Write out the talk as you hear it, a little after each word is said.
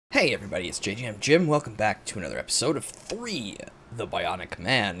Hey everybody, it's JJamJim. Welcome back to another episode of 3, the Bionic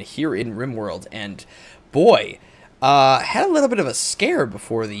Man, here in Rimworld. And boy, had a little bit of a scare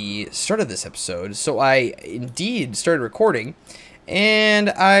before the start of this episode, so I indeed started recording, and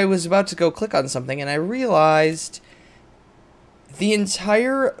I was about to go click on something, and I realized the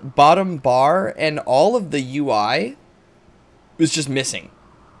entire bottom bar and all of the UI was just missing.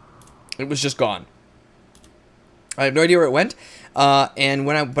 It was just gone. I have no idea where it went. And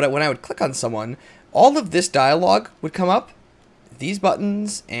when I would click on someone, all of this dialogue would come up, these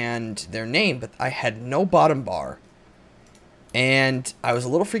buttons and their name, but I had no bottom bar. And I was a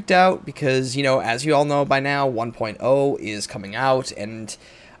little freaked out because, you know, as you all know by now, 1.0 is coming out, and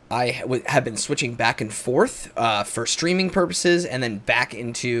I have been switching back and forth for streaming purposes and then back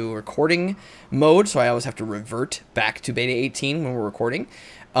into recording mode, so I always have to revert back to beta 18 when we're recording.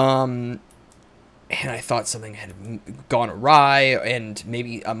 And I thought something had gone awry, and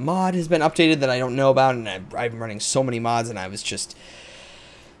maybe a mod has been updated that I don't know about, and I'm running so many mods, and I was just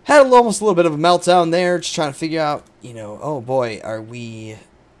had almost a little bit of a meltdown there, just trying to figure out, you know, oh boy, are we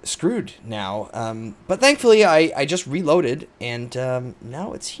screwed now? But thankfully, I just reloaded, and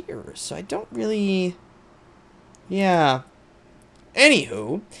now it's here, so I don't really, yeah.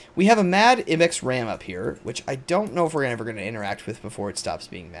 Anywho, we have a mad Ibex ram up here, which I don't know if we're ever going to interact with before it stops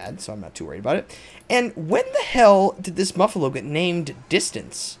being mad, so I'm not too worried about it. And when the hell did this Buffalo get named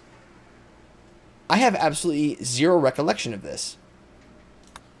Distance? I have absolutely zero recollection of this.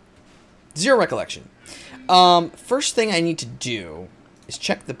 Zero recollection. First thing I need to do is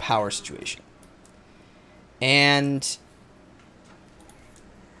check the power situation. And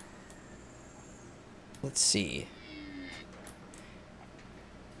let's see.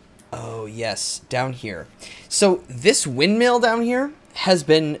 Oh, yes, down here. So this windmill down here has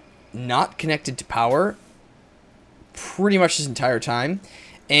been not connected to power pretty much this entire time.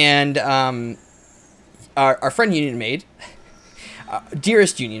 And our friend Union Maid,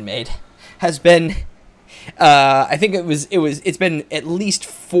 dearest Union Maid, has been, I think it's been at least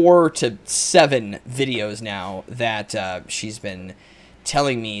 4 to 7 videos now that she's been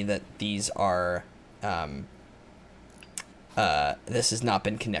telling me that these are... this has not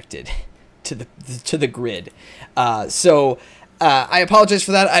been connected to the grid. So I apologize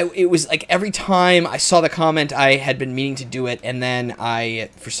for that. It was like every time I saw the comment, I had been meaning to do it, and then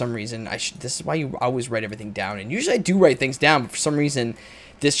for some reason, this is why you always write everything down. And usually I do write things down, but for some reason,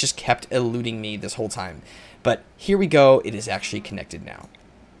 this just kept eluding me this whole time. But here we go. It is actually connected now.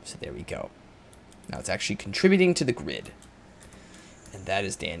 So there we go. Now it's actually contributing to the grid, and that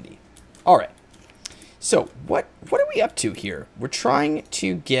is dandy. All right. So, what are we up to here? We're trying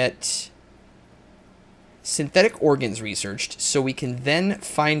to get synthetic organs researched so we can then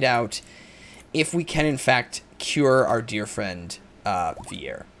find out if we can, in fact, cure our dear friend,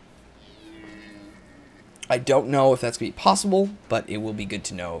 Vier. I don't know if that's going to be possible, but it will be good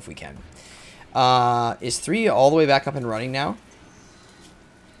to know if we can. Is 3 all the way back up and running now?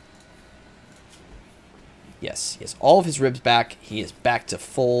 Yes, he has all of his ribs back. He is back to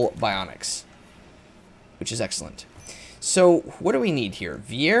full bionics, which is excellent. So what do we need here?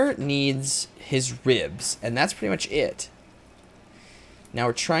 Vier needs his ribs, and that's pretty much it. Now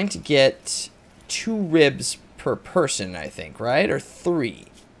we're trying to get 2 ribs per person, I think, right? Or 3.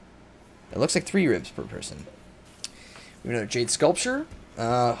 It looks like 3 ribs per person. We have another jade sculpture.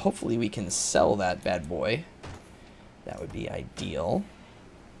 Hopefully we can sell that bad boy. That would be ideal.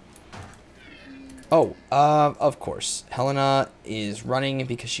 Oh, of course. Helena is running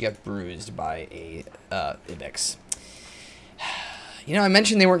because she got bruised by a Ibex. You know, I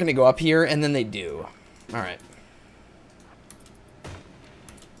mentioned they weren't going to go up here, and then they do. All right.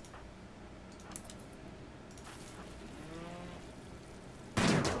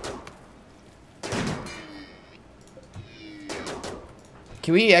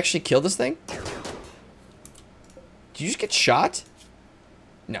 Can we actually kill this thing? Did you just get shot?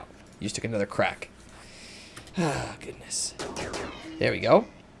 No. You just took another crack. Ah, goodness. There we go.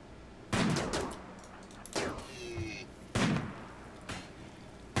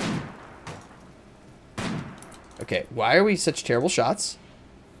 Okay, why are we such terrible shots?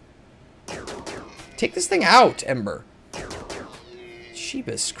 Take this thing out, Ember.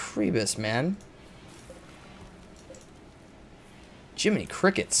 Sheebus Creebus, man. Jiminy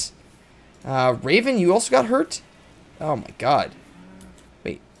Crickets. Raven, you also got hurt? Oh my god.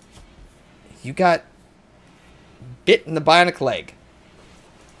 Wait. You got bit in the bionic leg.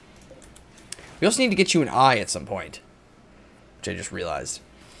 We also need to get you an eye at some point, which I just realized.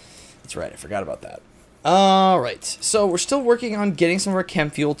 That's right, I forgot about that. Alright, so we're still working on getting some of our chem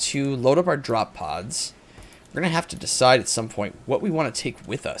fuel to load up our drop pods. We're going to have to decide at some point what we want to take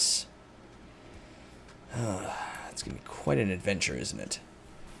with us. It's going to be quite an adventure, isn't it?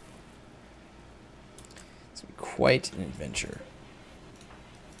 It's going to be quite an adventure.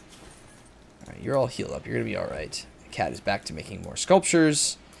 Alright, you're all healed up. You're going to be alright. The cat is back to making more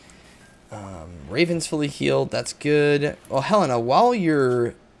sculptures. Raven's fully healed. That's good. Well, Helena, while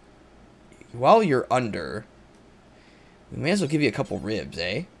you're under, we may as well give you a couple ribs,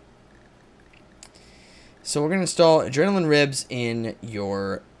 eh? So we're going to install adrenaline ribs in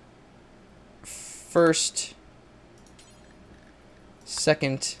your first,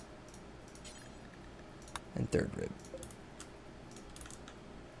 second, and third rib.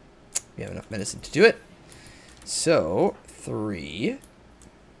 We have enough medicine to do it. So, 3.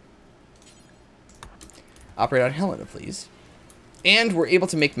 Operate on Helena, please. And we're able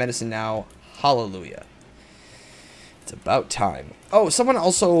to make medicine now. Hallelujah. It's about time. Oh, someone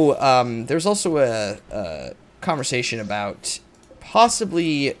also, there's also a conversation about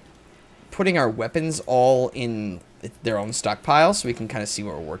possibly putting our weapons all in their own stockpile so we can kind of see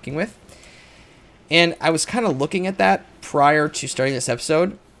what we're working with. And I was kind of looking at that prior to starting this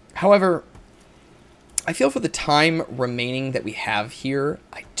episode. However, I feel for the time remaining that we have here,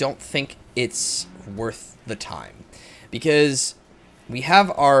 I don't think it's worth the time. Because we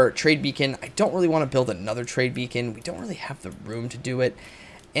have our trade beacon. I don't really want to build another trade beacon. We don't really have the room to do it.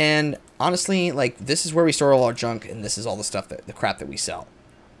 And honestly, like, this is where we store all our junk, and this is all the stuff the crap that we sell.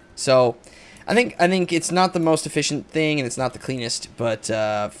 So I think it's not the most efficient thing, and it's not the cleanest, but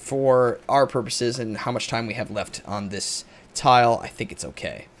for our purposes and how much time we have left on this tile, I think it's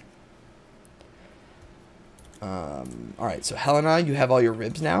okay. Alright, so Helena, you have all your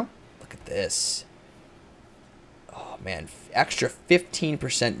ribs now. Look at this. Oh man, extra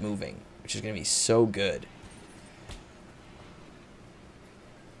 15% moving, which is going to be so good.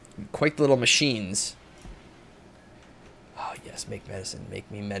 Quite the little machines. Oh yes, make medicine. Make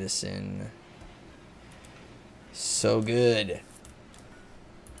me medicine. So good.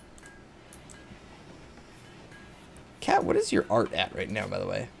 Cat, what is your art at right now, by the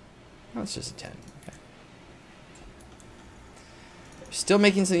way? Oh, it's just a 10. Okay. Still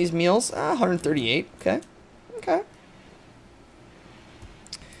making some of these meals. 138. Okay. Okay.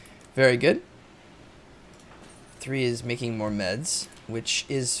 Very good. 3 is making more meds, which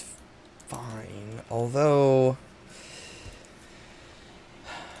is fine. Although,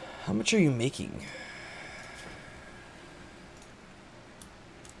 how much are you making?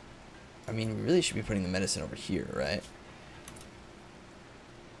 I mean, we really should be putting the medicine over here, right?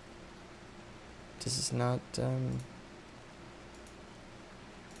 This is not,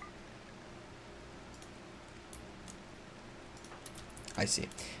 I see.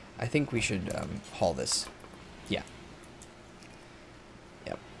 I think we should haul this. Yeah.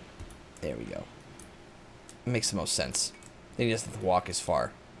 Yep. There we go. It makes the most sense. Then he doesn't have to walk as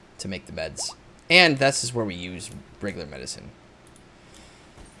far to make the meds. And this is where we use regular medicine.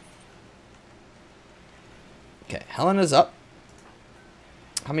 Okay, Helena's up.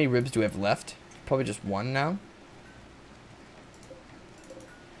 How many ribs do we have left? Probably just 1 now.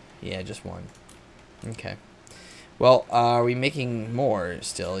 Yeah, just 1. Okay. Well, are we making more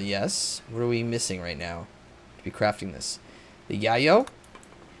still? Yes. What are we missing right now to be crafting this? The yayo?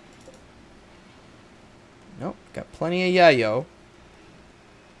 Nope. Got plenty of yayo.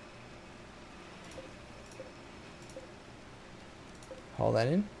 Haul that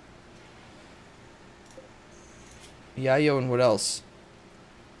in. Yayo and what else?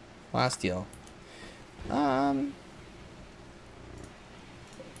 Last deal.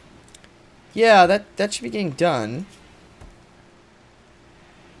 Yeah, that should be getting done.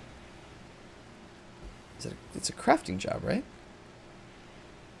 It's a crafting job, right?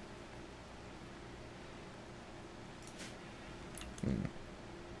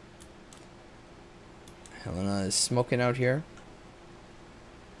 Helena is smoking out here.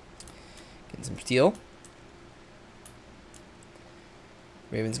 Getting some steel.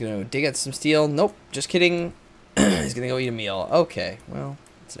 Raven's gonna dig at some steel. Nope, just kidding. He's gonna go eat a meal. Okay, well,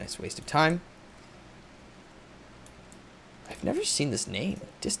 it's a nice waste of time. I've never seen this name.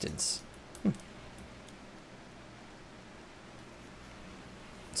 Distance.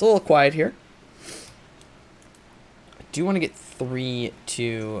 It's a little quiet here. I do want to get 3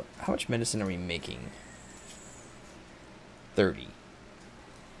 to... How much medicine are we making? 30.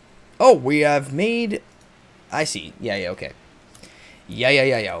 Oh, we have made... I see. Yeah, okay. Yeah.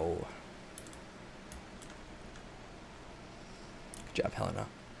 Good job, Helena.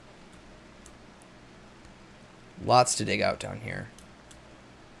 Lots to dig out down here.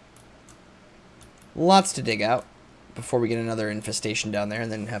 Lots to dig out before we get another infestation down there and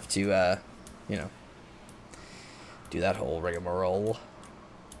then have to, you know, Do that whole rigmarole.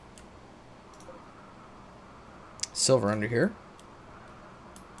 Silver under here.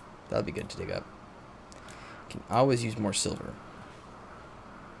 That'll be good to dig up. Can always use more silver.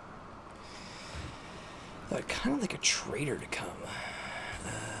 I'd kind of like a trader to come.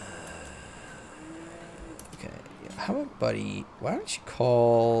 Okay, how about, buddy? Why don't you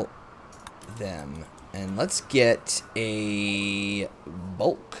call them and let's get a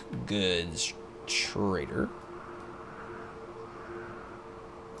bulk goods trader.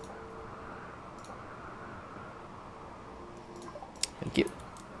 Thank you.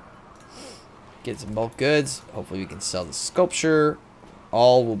 Get some bulk goods. Hopefully we can sell the sculpture.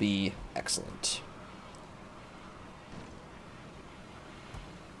 All will be excellent.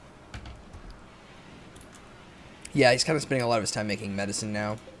 Yeah, he's kind of spending a lot of his time making medicine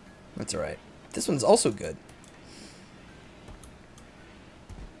now. That's alright. This one's also good.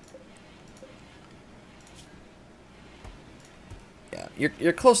 Yeah,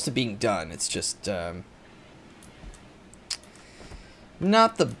 you're close to being done. It's just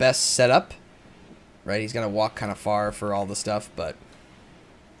not the best setup. Right, he's gonna walk kind of far for all the stuff, but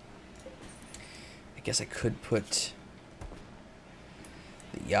I guess I could put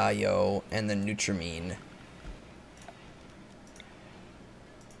the Yayo and the Nutramine.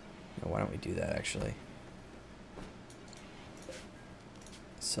 Why don't we do that, actually?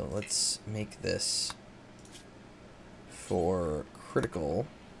 So let's make this for critical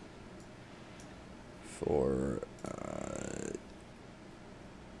for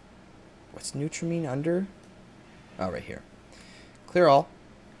what's Nutramine under? Oh, right here. Clear all.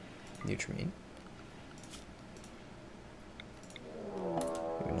 Nutramine.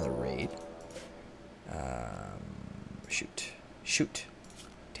 Maybe another raid. Shoot. Shoot.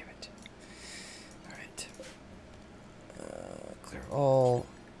 Damn it. Alright. Clear all.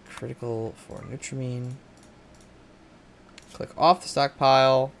 Critical for Nutramine. Click off the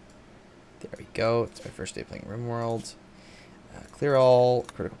stockpile. There we go. It's my first day playing Rimworld. Clear all.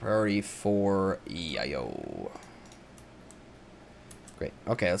 Critical priority for Yayo. Great.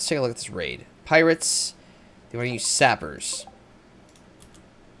 Okay, let's take a look at this raid. Pirates. They want to use Sappers.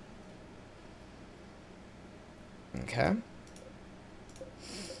 Okay.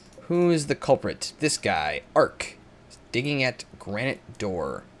 Who is the culprit? This guy. Ark. He's digging at granite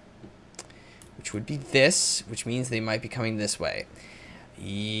door. Which would be this. Which means they might be coming this way.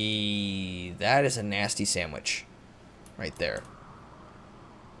 That is a nasty sandwich. Right there.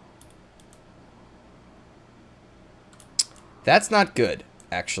 That's not good,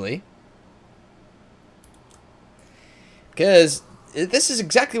 actually. Because this is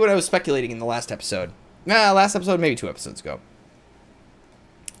exactly what I was speculating in the last episode. Last episode, maybe 2 episodes ago.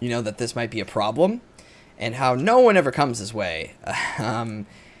 You know, that this might be a problem. And how no one ever comes this way. Yeah.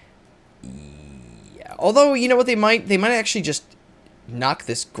 Although, you know what, they might actually just knock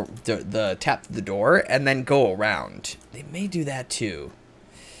this tap the door and then go around. They may do that too.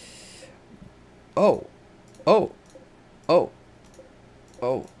 Oh. Oh. Oh.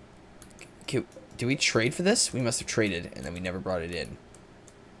 Oh. Okay, do we trade for this? We must have traded and then we never brought it in.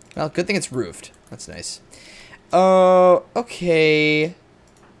 Well, good thing it's roofed. That's nice. Okay.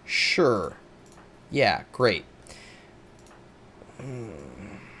 Sure. Yeah, great.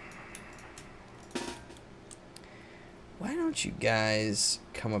 Why don't you guys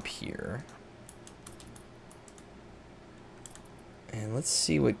come up here? And let's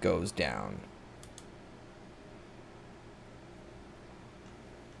see what goes down.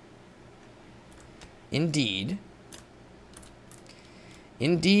 Indeed.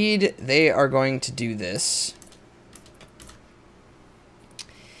 Indeed, they are going to do this.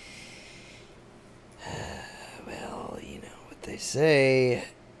 Well, you know what they say.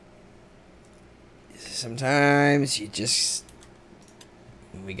 Sometimes you just...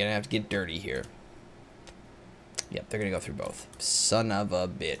 We're gonna have to get dirty here. Yep, they're gonna go through both. Son of a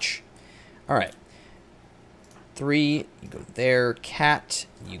bitch. Alright. 3, you go there. Cat,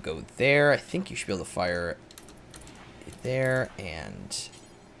 you go there. I think you should be able to fire it there. And...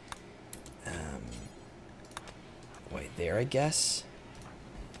 wait, there, I guess?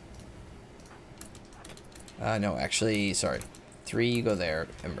 No, actually, sorry. 3, you go there.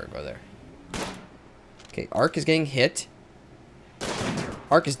 Ember, go there. Okay, Ark is getting hit.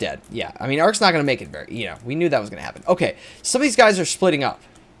 Ark is dead. Yeah, I mean, Ark's not going to make it very... You know, we knew that was going to happen. Okay, some of these guys are splitting up.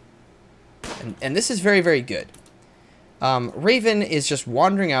 And this is very, very good. Raven is just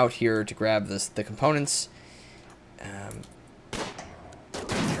wandering out here to grab the components.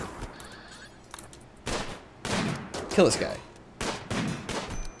 Kill this guy.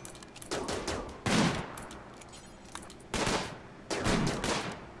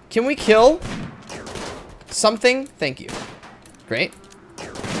 Can we kill something. Thank you. Great.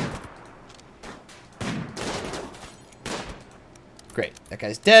 Great. That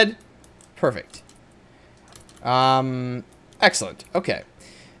guy's dead. Perfect. Excellent. Okay.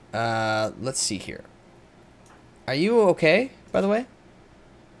 Let's see here. Are you okay, by the way?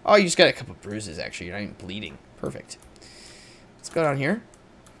 Oh, you just got a couple bruises, actually. You're not even bleeding. Perfect. Let's go down here.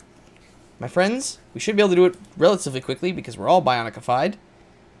 My friends, we should be able to do it relatively quickly because we're all Bionic-ified.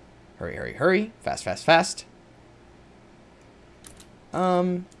 Hurry, hurry, hurry. Fast, fast, fast. Do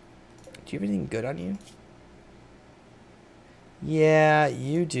you have anything good on you? Yeah,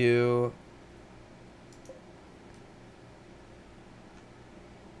 you do.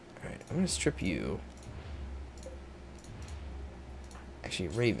 Alright, I'm gonna strip you. Actually,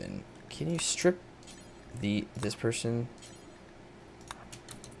 Raven, can you strip this person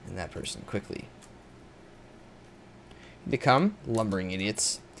and that person quickly? Become lumbering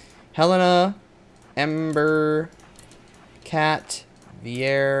idiots. Helena, Ember, Cat,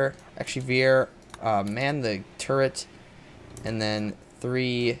 Vier. Actually, Vier, man the turret. And then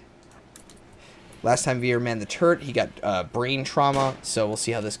 3. Last time Vier manned the turret, he got brain trauma. So we'll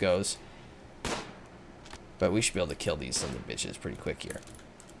see how this goes. But we should be able to kill these little bitches pretty quick here.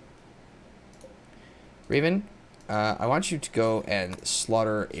 Raven, I want you to go and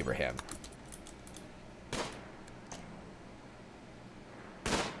slaughter Abraham.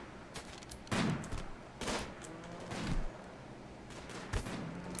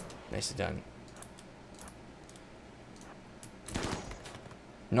 Nicely done.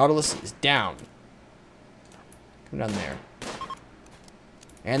 Nautilus is down. Come down there.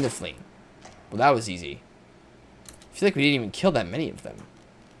 And they're fleeing. Well, that was easy. I feel like we didn't even kill that many of them.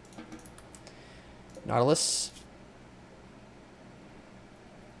 Nautilus.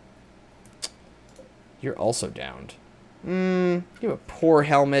 You're also downed. You have a poor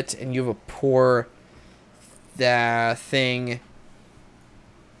helmet, and you have a poor thing.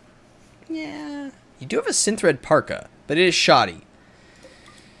 Yeah. You do have a synthread parka, but it is shoddy.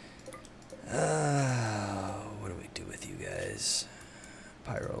 What do we do with you guys?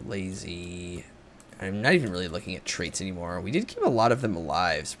 Pyro, lazy. I'm not even really looking at traits anymore. We did keep a lot of them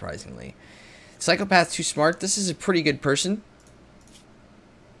alive, surprisingly. Psychopath, too smart. This is a pretty good person.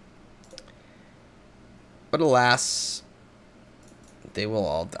 But alas, they will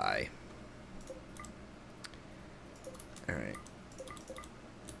all die. Alright.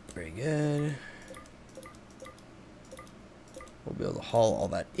 Very good. We'll be able to haul all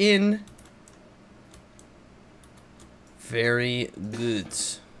that in. Very good.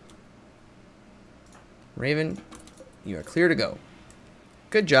 Raven, you are clear to go.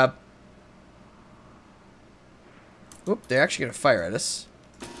 Good job. Oop, they're actually going to fire at us.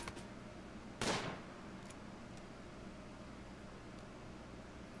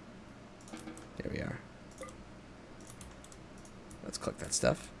 There we are. Let's click that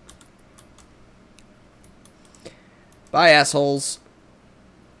stuff. Bye, assholes.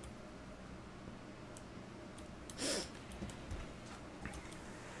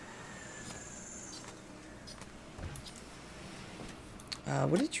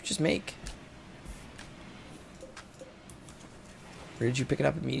 What did you just make? Or did you pick it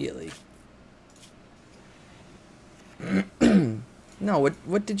up immediately? No,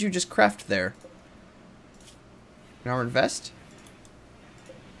 what did you just craft there? An armored vest?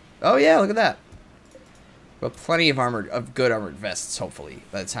 Oh yeah, look at that. Well, plenty of good armored vests, hopefully,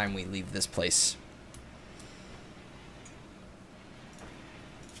 by the time we leave this place.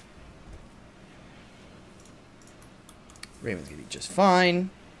 Raven's gonna be just fine.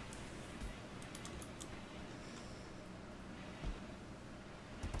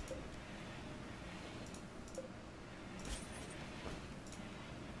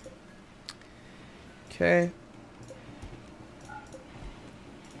 Okay.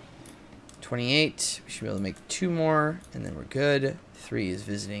 28. We should be able to make 2 more, and then we're good. 3 is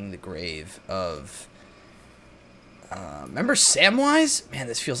visiting the grave of... remember Samwise? Man,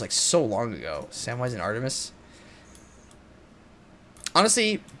 this feels like so long ago. Samwise and Artemis.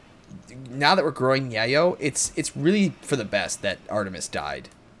 Honestly, now that we're growing Yayo, it's really for the best that Artemis died.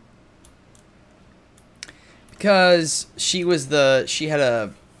 Because she had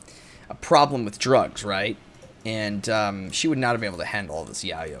a problem with drugs, right? And she would not have been able to handle all this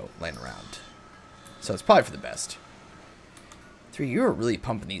Yayo laying around. So it's probably for the best. 3, you were really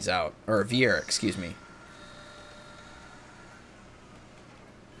pumping these out. Or Vier, excuse me.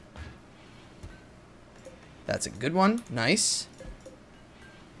 That's a good one. Nice.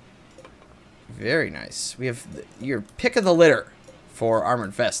 Very nice. We have your pick of the litter for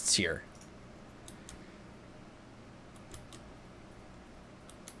armored vests here.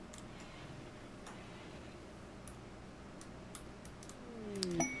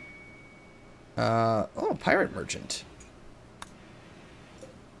 Oh, pirate merchant.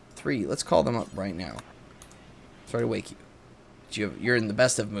 3. Let's call them up right now. Sorry to wake you. You're in the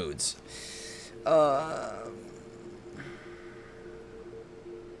best of moods. I'm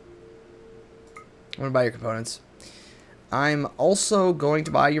gonna buy your components. I'm also going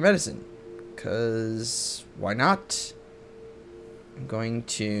to buy your medicine. Because why not? I'm going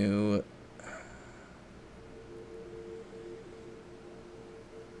to...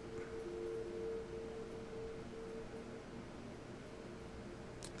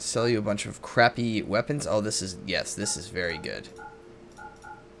 sell you a bunch of crappy weapons. Oh, this is... yes, this is very good.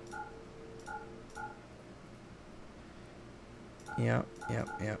 Yep.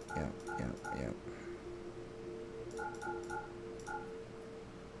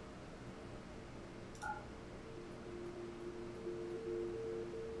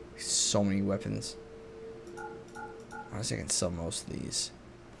 So many weapons. Honestly, I can sell most of these.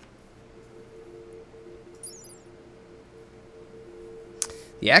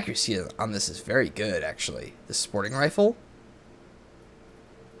 The accuracy on this is very good, actually. The sporting rifle.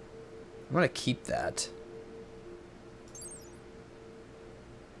 I'm going to keep that.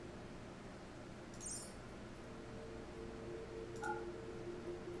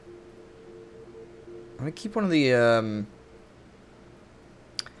 I'm going to keep one of the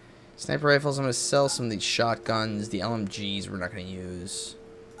sniper rifles. I'm going to sell some of these shotguns. The LMGs we're not going to use.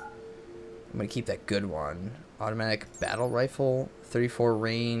 I'm going to keep that good one. Automatic battle rifle. 34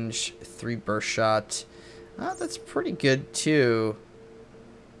 range. 3 burst shot. That's pretty good too.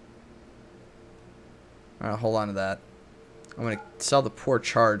 Alright, hold on to that. I'm going to sell the poor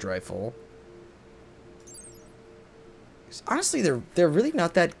charge rifle. Honestly, they're really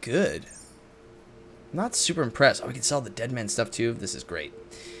not that good. I'm not super impressed. Oh, we can sell the dead man stuff too. This is great.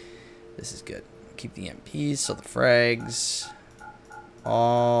 This is good. Keep the MPs, sell the frags.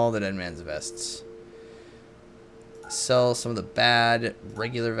 All the dead man's vests. Sell some of the bad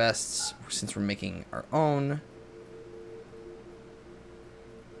regular vests since we're making our own.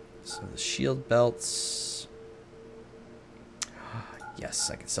 So the shield belts. Yes,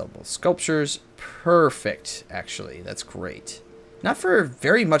 I can sell both sculptures. Perfect, actually. That's great. Not for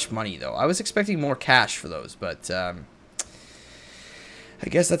very much money, though. I was expecting more cash for those, but I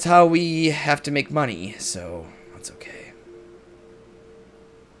guess that's how we have to make money, so that's okay.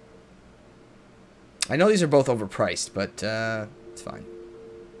 I know these are both overpriced, but it's fine.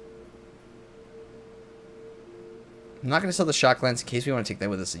 I'm not going to sell the shot lens in case we want to take that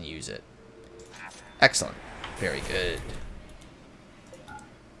with us and use it. Excellent. Very good.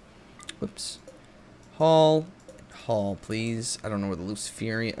 Whoops. Haul. Haul, please. I don't know where the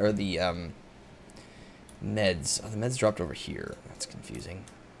Luciferian or the meds. Oh, the meds dropped over here. That's confusing.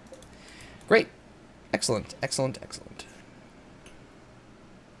 Great. Excellent. Excellent. Excellent.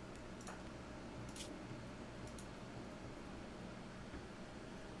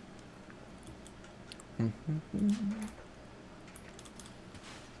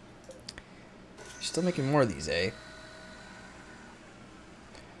 Still making more of these, eh?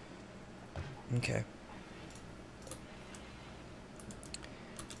 Okay.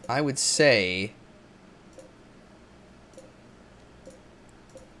 I would say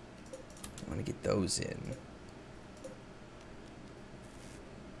I want to get those in.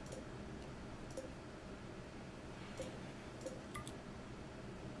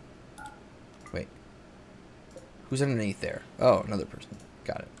 Wait. Who's underneath there? Oh, another person.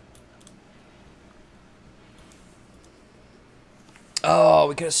 Got it. Oh,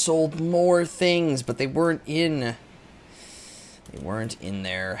 we could have sold more things, but they weren't in. They weren't in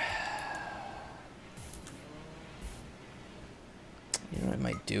there. You know what I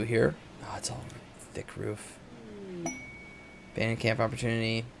might do here? Oh, it's all thick roof. Abandoned camp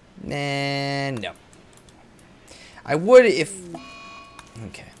opportunity. Nah, no. I would if...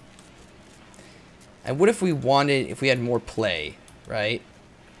 okay. I would if we wanted, if we had more play, right?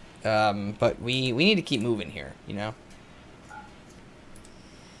 But we need to keep moving here, you know?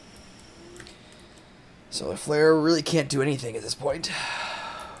 Solar flare really can't do anything at this point.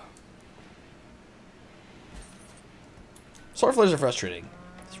 Solar flares are frustrating.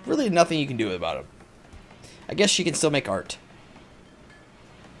 There's really nothing you can do about them. I guess she can still make art.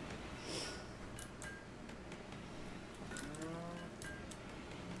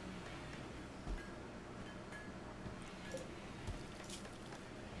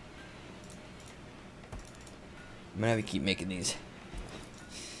 I'm gonna have to keep making these.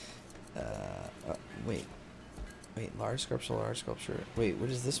 Wait. Wait, large sculpture, large sculpture. Wait,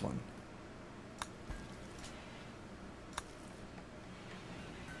 what is this one?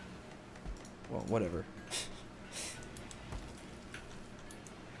 Well, whatever.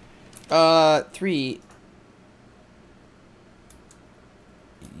 3.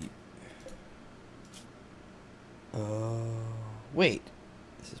 Wait.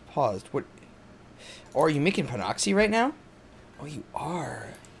 This is paused. What? Or are you making Panoxy right now? Oh, you are.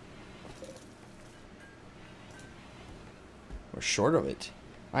 We're short of it.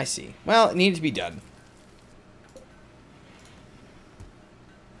 I see. Well, it needed to be done.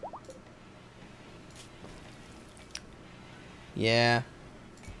 Yeah.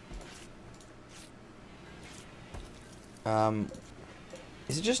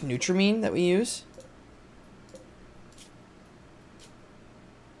 Is it just Nutrimine that we use?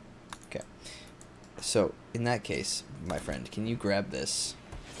 Okay. So, in that case, my friend, can you grab this?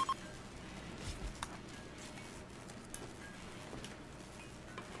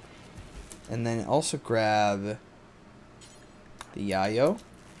 And then also grab the Yayo.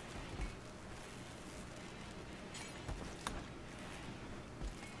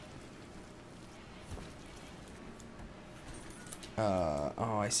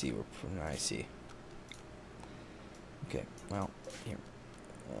 Oh, I see. I see. Okay, well, here.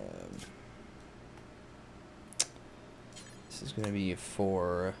 This is going to be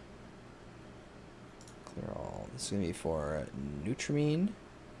for... Clear all. This is going to be for Nutrimine,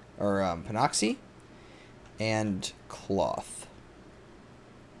 or Panoxy, and Cloth.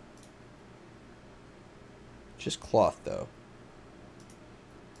 Just Cloth, though.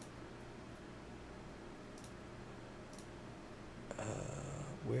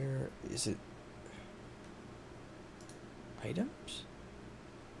 Where is it? Items?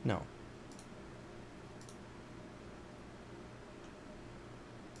 No.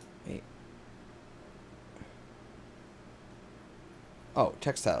 Wait. Oh,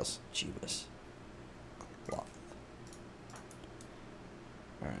 textiles. Jeebus. Cloth.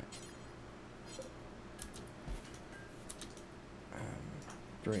 Alright.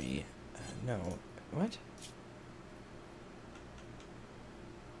 3. No. What?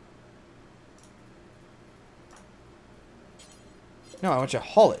 No, I want you to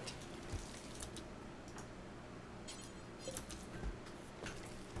haul it.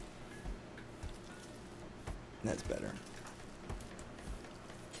 That's better.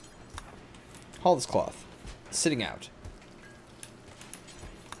 Haul this cloth. It's sitting out.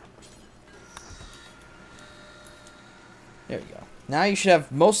 There we go. Now you should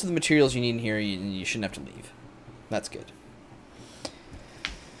have most of the materials you need in here, and you shouldn't have to leave. That's good.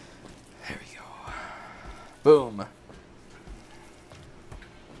 There we go. Boom.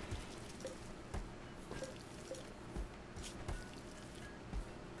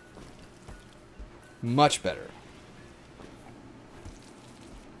 Much better.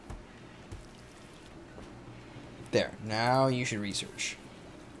 There. Now you should research.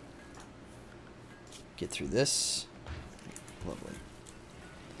 Get through this. Lovely.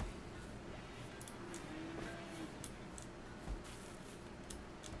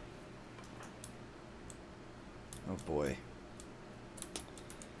 Oh boy.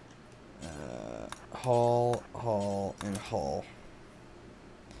 Haul, and haul.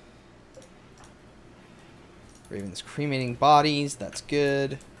 Raven's cremating bodies, that's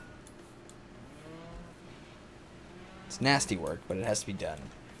good. It's nasty work, but it has to be done.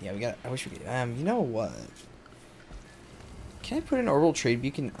 Yeah, we got. I wish we could. You know what? Can I put an orbital trade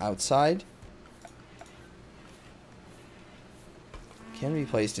beacon outside? Can be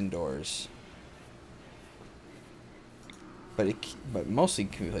placed indoors, but mostly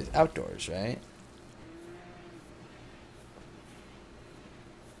can be placed outdoors, right?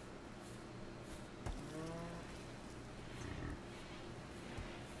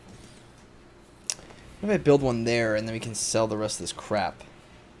 What if I build one there, and then we can sell the rest of this crap?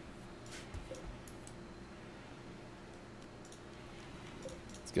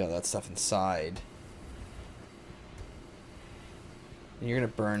 Let's get all that stuff inside. And you're going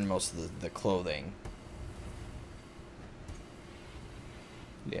to burn most of the clothing.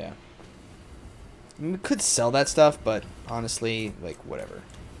 Yeah. I mean, we could sell that stuff, but honestly, like, whatever.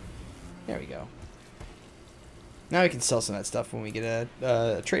 There we go. Now we can sell some of that stuff when we get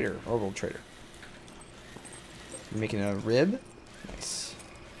a trader, orbital trader. You're making a rib? Nice.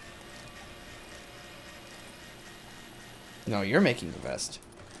 No, you're making the vest.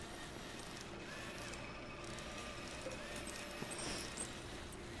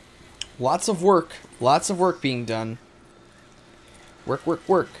 Lots of work. Lots of work being done. Work, work,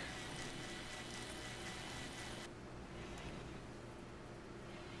 work.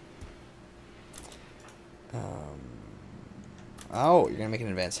 Oh, you're gonna make an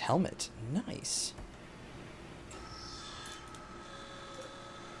advanced helmet. Nice.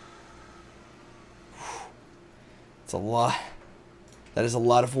 It's a lot. That is a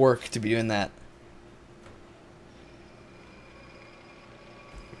lot of work to be doing that.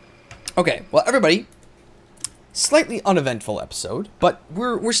 Okay, well, everybody, slightly uneventful episode, but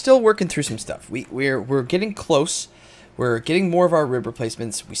we're still working through some stuff. We're getting close. We're getting more of our rib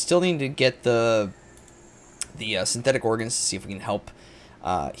replacements. We still need to get the synthetic organs to see if we can help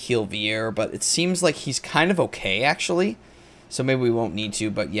heal Vier, but it seems like he's kind of okay, actually. So maybe we won't need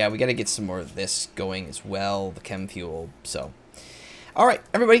to, but yeah, we got to get some more of this going as well, the chem fuel. So, all right,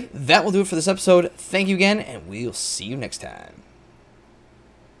 everybody, that will do it for this episode. Thank you again, and we'll see you next time.